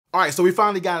All right, so we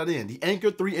finally got it in. The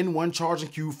Anker 3-in-1 charging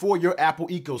cube for your Apple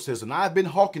ecosystem. Now, I've been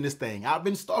hawking this thing. I've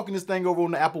been stalking this thing over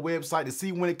on the Apple website to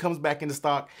see when it comes back into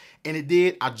stock, and it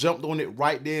did. I jumped on it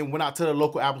right then, went out to the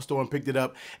local Apple store and picked it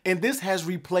up, and this has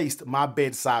replaced my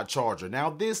bedside charger. Now,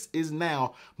 this is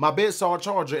now my bedside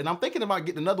charger, and I'm thinking about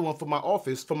getting another one for my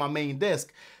office, for my main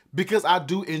desk, because I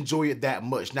do enjoy it that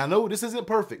much. Now, no, this isn't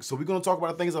perfect, so we're gonna talk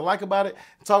about the things I like about it,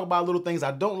 talk about little things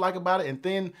I don't like about it, and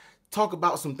then talk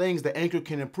about some things that Anker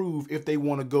can improve if they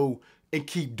want to go and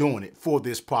keep doing it for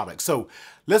this product. So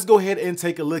let's go ahead and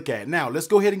take a look at it. Now, let's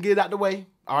go ahead and get it out the way.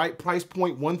 All right, price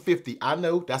point $150. I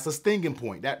know that's a stinging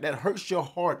point. That hurts your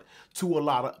heart to a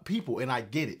lot of people, and I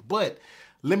get it. But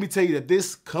let me tell you that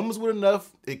this comes with enough.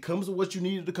 It comes with what you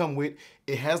needed to come with.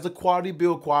 It has the quality,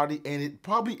 build quality, and it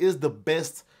probably is the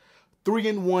best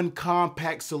 3-in-1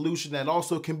 compact solution that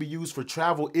also can be used for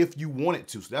travel if you want it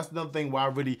to. So that's another thing why I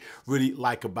really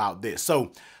like about this.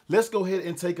 So let's go ahead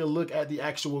and take a look at the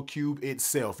actual cube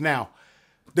itself. Now,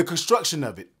 the construction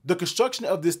of it. The construction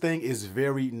of this thing is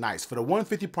very nice. For the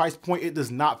 $150 price point, it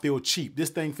does not feel cheap. This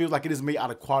thing feels like it is made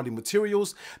out of quality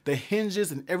materials. The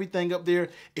hinges and everything up there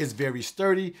is very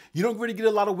sturdy. You don't really get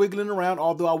a lot of wiggling around,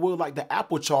 although I would like the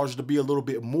Apple charger to be a little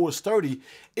bit more sturdy.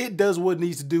 It does what it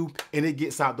needs to do, and it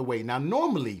gets out the way. Now,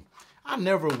 normally, I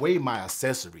never weigh my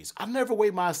accessories. I never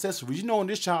weigh my accessories. You know, on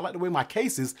this channel, I like to weigh my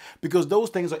cases because those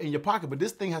things are in your pocket, but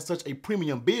this thing has such a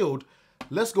premium build.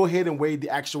 Let's go ahead and weigh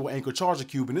the actual Anker charger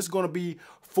cube, and it's going to be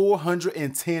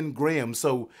 410 grams.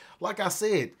 So like I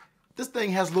said, this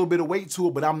thing has a little bit of weight to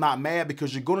it, but I'm not mad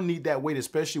because you're going to need that weight,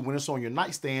 especially when it's on your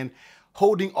nightstand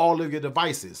holding all of your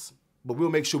devices. But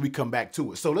we'll make sure we come back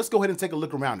to it. So let's go ahead and take a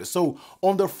look around it. So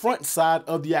on the front side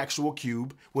of the actual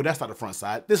cube, well, that's not the front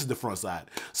side. This is the front side.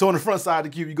 So on the front side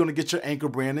of the cube, you're going to get your Anker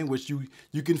branding, which you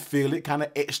can feel it kind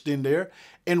of etched in there.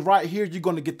 And right here, you're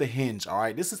going to get the hinge. All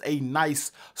right. This is a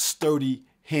nice, sturdy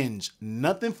hinge.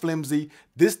 Nothing flimsy.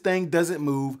 This thing doesn't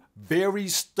move. Very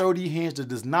sturdy hinge that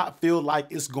does not feel like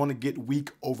it's going to get weak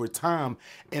over time.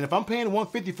 And if I'm paying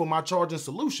 $150 for my charging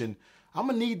solution, I'm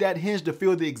gonna need that hinge to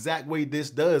feel the exact way this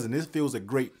does, and this feels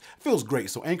great.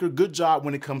 So Anker, good job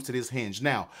when it comes to this hinge.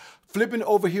 Now, flipping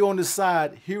over here on the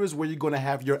side, here is where you're gonna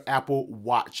have your Apple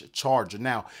Watch charger.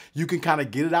 Now, you can kind of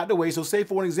get it out the way. So say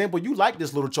for an example, you like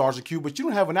this little charger cube, but you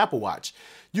don't have an Apple Watch.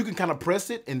 You can kind of press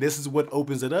it, and this is what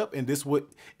opens it up, and this what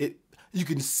you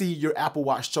can see your Apple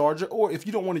Watch charger, or if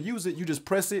you don't want to use it, you just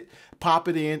press it, pop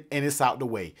it in, and it's out the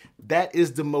way. That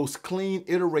is the most clean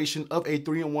iteration of a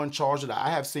 3-in-1 charger that I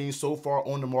have seen so far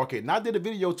on the market. And I did a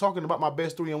video talking about my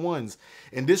best 3-in-1s,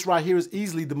 and this right here is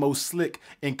easily the most slick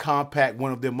and compact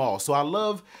one of them all. So I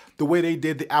love the way they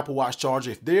did the Apple Watch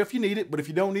charger. It's there if you need it, but if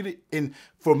you don't need it, and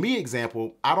for me,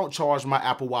 example, I don't charge my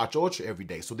Apple Watch Ultra every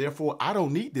day, so therefore I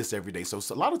don't need this every day. So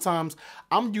a lot of times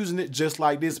I'm using it just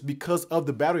like this because of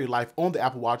the battery life on the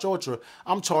Apple Watch Ultra.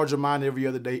 I'm charging mine every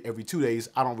other day, every 2 days.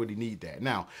 I don't really need that.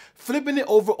 Now, flipping it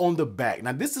over on the back.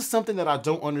 Now, this is something that I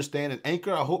don't understand. And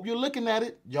Anker, I hope you're looking at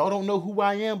it. Y'all don't know who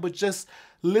I am, but just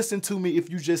listen to me if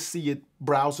you just see it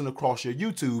browsing across your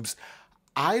YouTubes.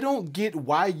 I don't get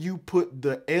why you put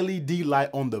the LED light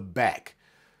on the back.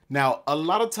 Now, a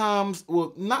lot of times,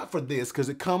 well, not for this, because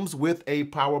it comes with a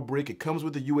power brick. It comes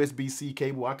with a USB-C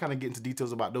cable. I kind of get into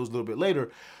details about those a little bit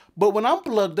later. But when I'm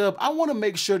plugged up, I want to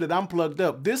make sure that I'm plugged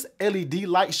up. This LED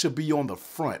light should be on the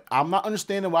front. I'm not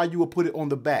understanding why you would put it on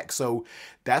the back. So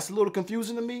that's a little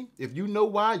confusing to me. If you know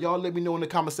why, y'all let me know in the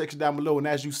comment section down below. And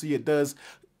as you see, it does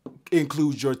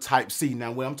includes your Type-C.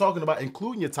 Now, when I'm talking about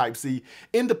including your Type-C,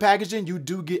 in the packaging, you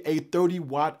do get a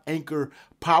 30-watt Anker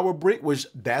power brick, which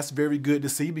that's very good to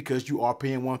see because you are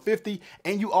paying $150,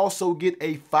 and you also get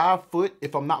a 5-foot,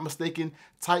 if I'm not mistaken,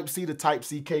 Type-C to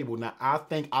Type-C cable. Now, I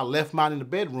think I left mine in the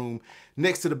bedroom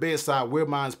next to the bedside where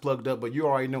mine's plugged up, but you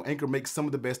already know Anker makes some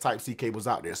of the best Type-C cables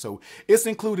out there. So it's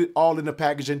included all in the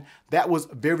packaging. That was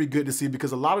very good to see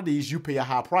because a lot of these you pay a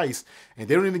high price and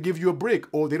they don't even give you a brick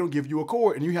or they don't give you a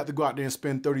cord, and you have to go out there and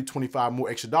spend 30, 25 more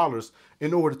extra dollars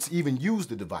in order to even use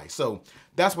the device. So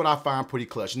that's what I find pretty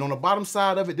clutch. And on the bottom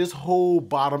side of it, this whole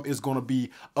bottom is going to be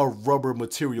a rubber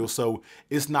material. So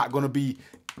it's not going to be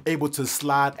able to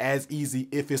slide as easy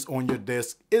if it's on your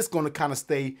desk. It's going to kind of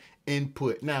stay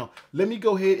input. Now, let me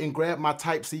go ahead and grab my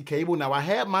Type-C cable. Now, I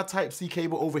had my Type-C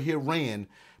cable over here ran,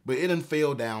 but it done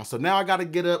fell down. So now I got to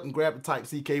get up and grab the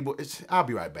Type-C cable. I'll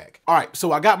be right back. All right,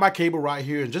 so I got my cable right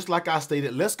here. And just like I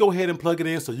stated, let's go ahead and plug it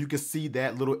in so you can see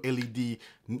that little LED,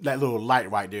 that little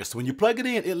light right there. So when you plug it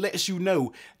in, it lets you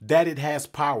know that it has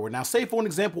power. Now, say for an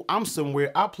example, I'm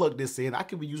somewhere, I plug this in. I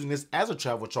could be using this as a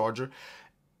travel charger.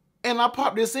 and I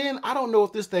pop this in, I don't know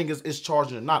if this thing is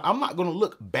charging or not. I'm not gonna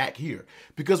look back here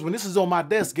because when this is on my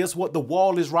desk, guess what? The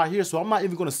wall is right here, so I'm not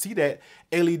even gonna see that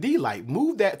LED light.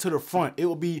 Move that to the front. It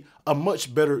will be a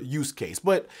much better use case,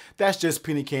 but that's just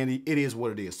penny candy. It is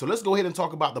what it is. So let's go ahead and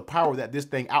talk about the power that this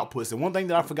thing outputs. And one thing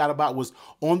that I forgot about was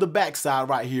on the back side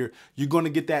right here, you're gonna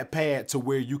get that pad to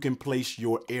where you can place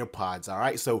your AirPods, all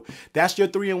right? So that's your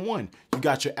 3-in-1. You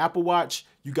got your Apple Watch,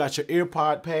 you got your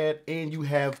AirPod pad, and you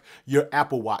have your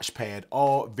Apple Watch pad,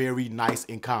 all very nice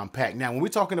and compact. Now, when we're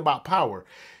talking about power,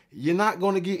 you're not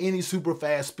going to get any super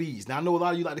fast speeds. Now, I know a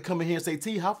lot of you like to come in here and say,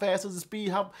 T, how fast is the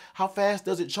speed? How fast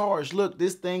does it charge? Look,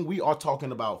 this thing, we are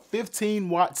talking about 15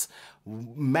 watts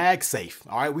MagSafe.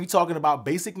 All right, we talking about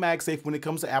basic MagSafe when it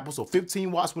comes to Apple. So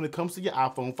 15 watts when it comes to your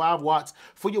iPhone, 5 watts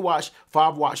for your watch,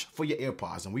 5 watts for your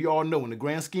AirPods. And we all know in the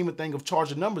grand scheme of things of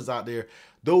charging numbers out there,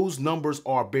 those numbers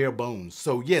are bare bones.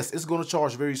 So yes, it's going to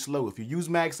charge very slow. If you use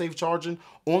MagSafe charging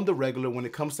on the regular when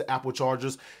it comes to Apple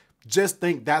chargers, just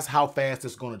think that's how fast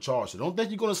it's going to charge. So don't think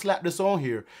you're going to slap this on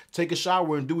here, take a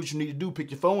shower and do what you need to do,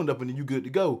 pick your phone up, and then you're good to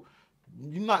go.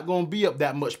 You're not going to be up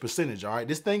that much percentage, all right?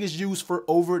 This thing is used for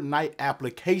overnight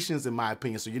applications, in my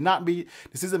opinion. So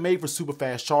this isn't made for super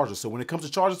fast chargers. So when it comes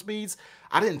to charging speeds,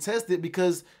 I didn't test it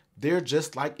because they're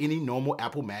just like any normal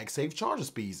Apple MagSafe charger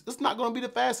speeds. It's not going to be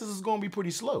the fastest. It's going to be pretty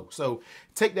slow. So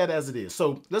take that as it is.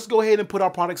 So let's go ahead and put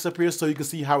our products up here so you can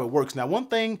see how it works. Now, one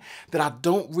thing that I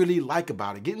don't really like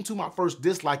about it, getting to my first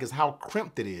dislike, is how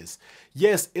crimped it is.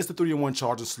 Yes, it's the 3-in-1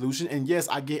 charging solution. And yes,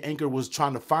 I get Anker was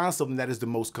trying to find something that is the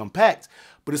most compact.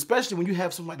 But especially when you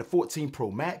have something like the 14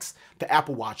 Pro Max, the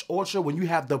Apple Watch Ultra, when you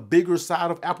have the bigger side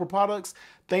of Apple products,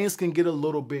 things can get a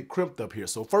little bit crimped up here.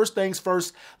 So first things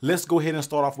first, let's go ahead and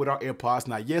start off with our AirPods.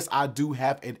 Now, yes, I do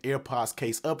have an AirPods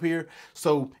case up here,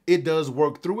 so it does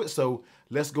work through it. So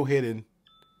let's go ahead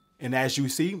and as you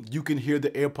see, you can hear the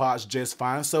AirPods just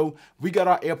fine. So we got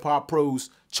our AirPod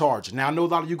Pros charged. Now, I know a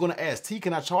lot of you are going to ask, T,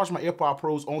 can I charge my AirPod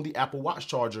Pros on the Apple Watch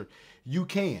charger? You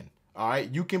can. All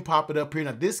right, you can pop it up here.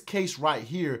 Now, this case right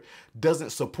here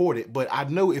doesn't support it, but I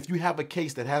know if you have a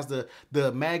case that has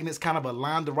the magnets kind of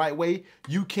aligned the right way,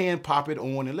 you can pop it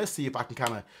on. And let's see if I can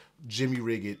kind of jimmy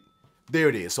rig it. There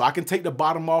it is. So I can take the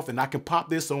bottom off and I can pop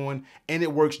this on and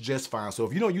it works just fine. So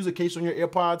if you don't use a case on your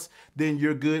AirPods, then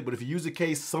you're good. But if you use a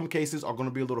case, some cases are going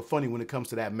to be a little funny when it comes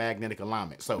to that magnetic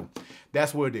alignment. So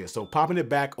that's where it is. So popping it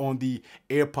back on the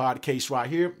AirPod case right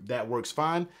here, that works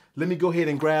fine. Let me go ahead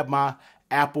and grab my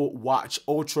Apple Watch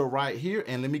Ultra right here,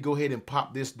 and let me go ahead and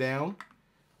pop this down.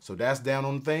 So that's down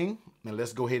on the thing. Now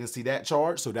let's go ahead and see that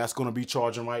charge. So that's going to be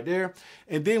charging right there.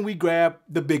 And then we grab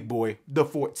the big boy, the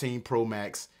 14 Pro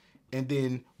Max, and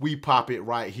then we pop it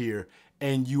right here,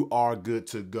 and you are good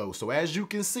to go. So as you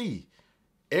can see,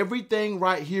 everything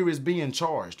right here is being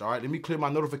charged. All right, let me clear my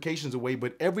notifications away,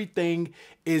 but everything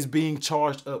is being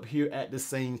charged up here at the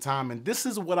same time. And this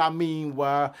is what I mean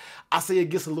why I say it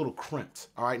gets a little crimped.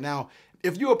 All right, now,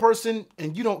 if you're a person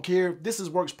and you don't care,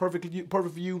 works perfect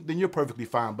for you, then you're perfectly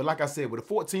fine. But like I said, with a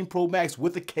 14 Pro Max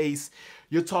with a case,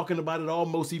 you're talking about it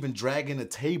almost even dragging the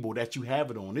table that you have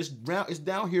it on. It's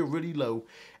down here really low.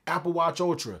 Apple Watch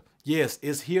Ultra, yes,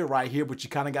 it's here right here, but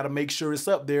you kind of got to make sure it's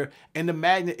up there. And the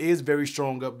magnet is very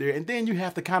strong up there. And then you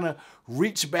have to kind of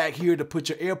reach back here to put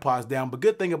your AirPods down. But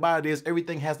good thing about it is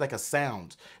everything has like a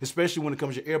sound, especially when it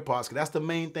comes to your AirPods, because that's the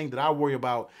main thing that I worry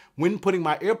about when putting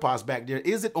my AirPods back there.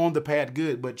 Is it on the pad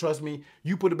good? But trust me,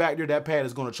 you put it back there, that pad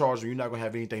is going to charge you. You're not going to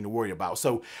have anything to worry about.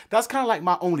 So that's kind of like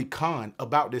my only con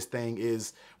about this thing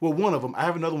is, well, one of them, I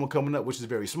have another one coming up, which is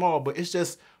very small, but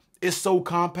it's so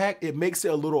compact, it makes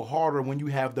it a little harder when you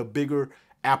have the bigger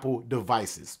Apple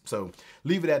devices. So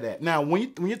leave it at that. Now,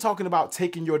 when you're talking about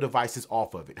taking your devices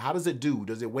off of it, how does it do?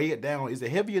 Does it weigh it down? Is it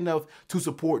heavy enough to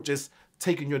support just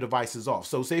taking your devices off?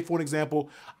 So say, for an example,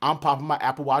 I'm popping my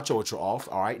Apple Watch Ultra off.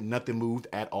 All right, nothing moved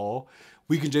at all.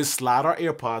 We can just slide our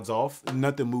AirPods off.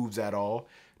 Nothing moves at all.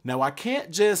 Now, I can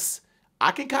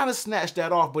kind of snatch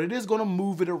that off, but it is going to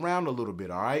move it around a little bit,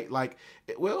 all right? Like,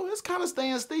 well, it's kind of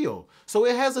staying still. So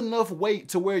it has enough weight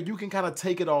to where you can kind of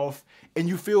take it off and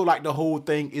you feel like the whole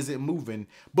thing isn't moving,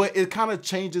 but it kind of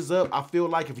changes up. I feel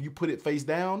like if you put it face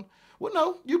down, well,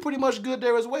 no, you're pretty much good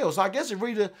there as well. So I guess it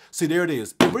really, see, there it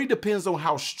is. It really depends on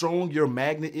how strong your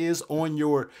magnet is on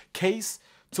your case,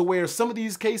 to where some of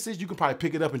these cases, you can probably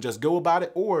pick it up and just go about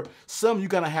it, or some you're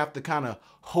gonna have to kind of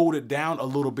hold it down a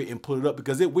little bit and put it up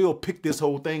because it will pick this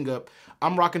whole thing up.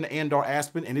 I'm rocking the Anker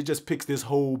Aspen and it just picks this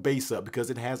whole base up because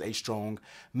it has a strong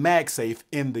MagSafe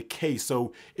in the case.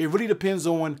 So it really depends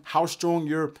on how strong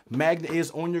your magnet is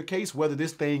on your case, whether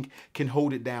this thing can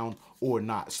hold it down or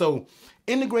not. So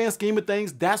in the grand scheme of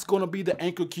things, that's gonna be the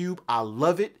Anker Cube. I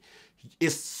love it.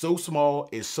 It's so small,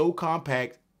 it's so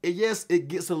compact. And yes, it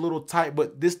gets a little tight,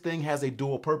 but this thing has a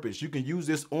dual purpose. You can use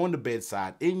this on the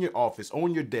bedside, in your office,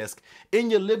 on your desk,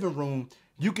 in your living room.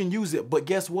 You can use it, but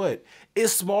guess what?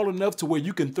 It's small enough to where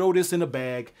you can throw this in a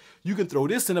bag. You can throw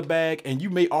this in a bag, and you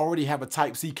may already have a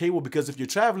Type-C cable, because if you're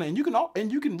traveling,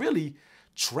 and you can really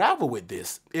travel with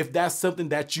this if that's something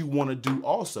that you want to do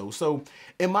also. So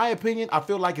in my opinion, I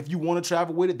feel like if you want to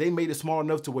travel with it, they made it small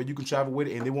enough to where you can travel with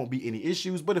it and there won't be any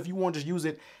issues. But if you want to just use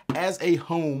it as a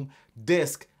home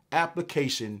desk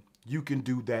application, you can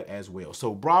do that as well.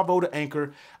 So bravo to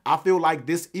Anker. I feel like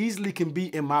this easily can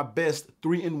be in my best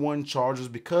 3-in-1 chargers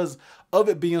because of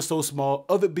it being so small,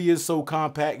 of it being so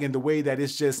compact, and the way that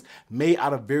it's just made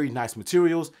out of very nice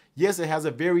materials. Yes, it has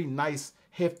a very nice,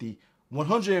 hefty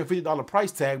 $150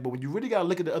 price tag, but when you really got to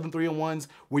look at the other 3-in-1s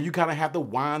where you kind of have to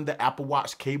wind the Apple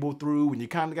Watch cable through and you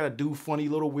kind of got to do funny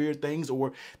little weird things,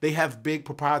 or they have big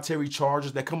proprietary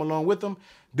chargers that come along with them,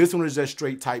 this one is just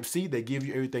straight Type-C. They give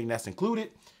you everything that's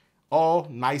included. All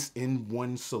nice in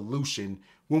one solution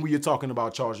when we are talking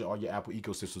about charging all your Apple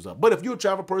ecosystems up. But if you're a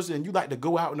travel person and you like to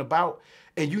go out and about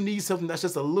and you need something that's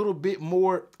just a little bit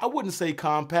more, I wouldn't say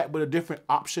compact, but a different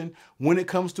option when it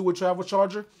comes to a travel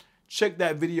charger, check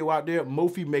that video out there.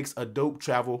 Mophie makes a dope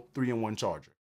travel 3-in-1 charger.